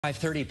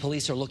5:30,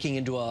 police are looking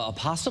into a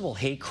possible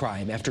hate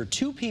crime after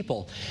two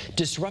people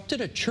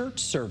disrupted a church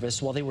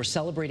service while they were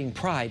celebrating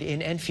Pride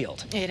in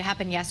Enfield. It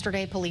happened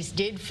yesterday. Police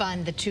did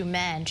find the two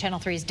men.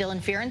 Channel 3's Dylan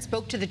Fearon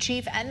spoke to the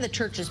chief and the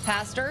church's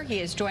pastor. He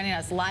is joining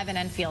us live in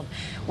Enfield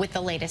with the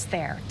latest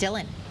there.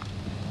 Dylan.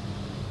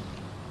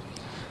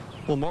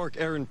 Well, Mark,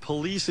 Aaron,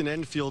 police in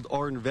Enfield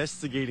are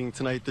investigating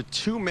tonight. The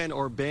two men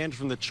are banned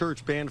from the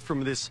church, banned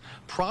from this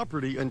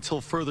property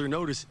until further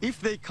notice.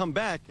 If they come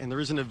back and there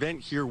is an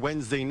event here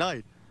Wednesday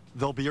night,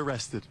 they'll be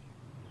arrested.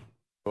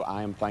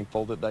 I am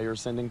thankful that they are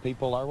sending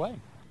people our way.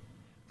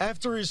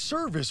 After his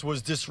service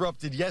was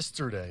disrupted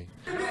yesterday,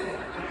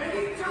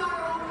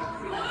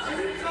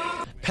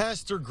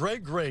 Pastor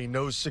Greg Gray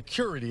knows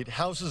security at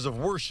houses of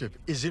worship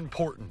is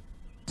important.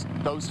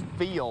 Those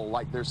feel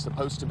like they're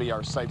supposed to be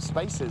our safe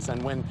spaces,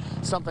 and when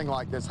something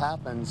like this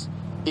happens,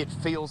 it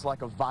feels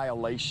like a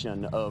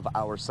violation of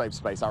our safe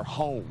space, our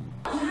home.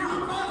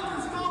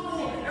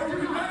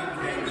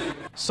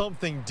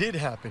 Something did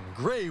happen.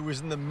 Gray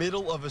was in the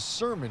middle of a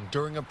sermon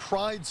during a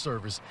Pride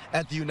service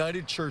at the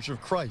United Church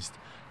of Christ.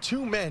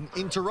 Two men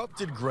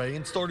interrupted Gray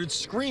and started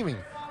screaming,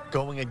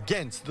 going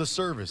against the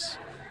service.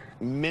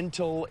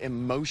 Mental,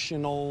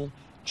 emotional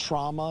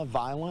trauma,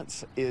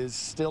 violence is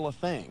still a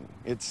thing.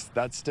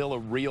 That's still a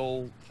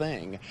real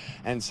thing.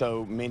 And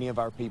so many of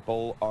our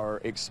people are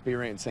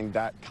experiencing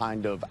that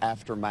kind of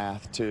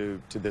aftermath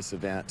to this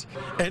event.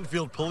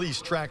 Enfield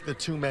police tracked the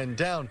two men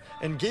down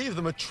and gave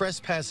them a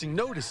trespassing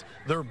notice.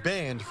 They're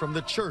banned from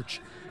the church.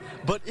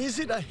 But is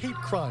it a hate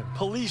crime?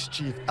 Police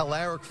Chief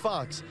Alaric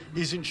Fox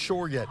isn't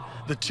sure yet.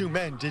 The two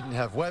men didn't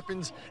have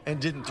weapons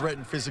and didn't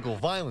threaten physical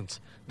violence.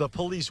 The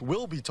police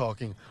will be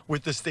talking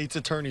with the state's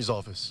attorney's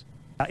office.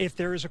 If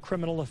there is a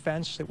criminal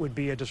offense, it would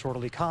be a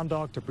disorderly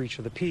conduct, a breach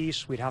of the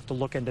peace. We'd have to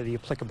look into the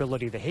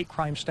applicability of the hate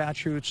crime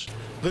statutes.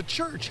 The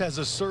church has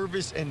a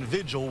service and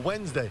vigil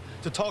Wednesday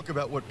to talk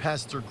about what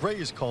Pastor Gray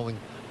is calling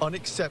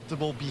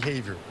unacceptable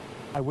behavior.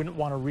 I wouldn't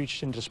want to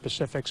reach into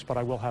specifics, but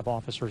I will have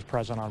officers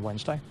present on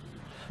Wednesday.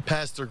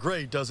 Pastor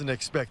Gray doesn't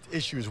expect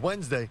issues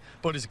Wednesday,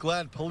 but is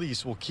glad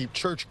police will keep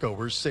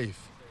churchgoers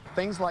safe.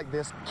 Things like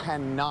this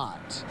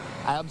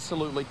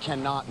absolutely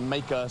cannot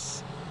make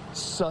us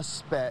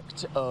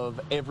suspect of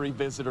every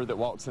visitor that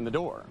walks in the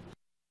door.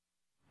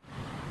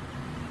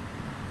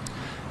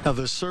 Now,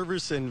 the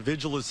service and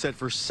vigil is set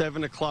for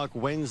 7 o'clock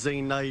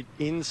Wednesday night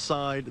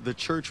inside the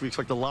church. We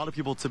expect a lot of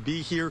people to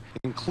be here,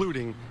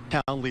 including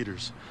town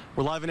leaders.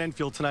 We're live in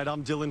Enfield tonight.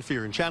 I'm Dylan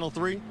Fearon, Channel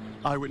 3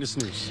 Eyewitness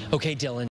News. Okay, Dylan.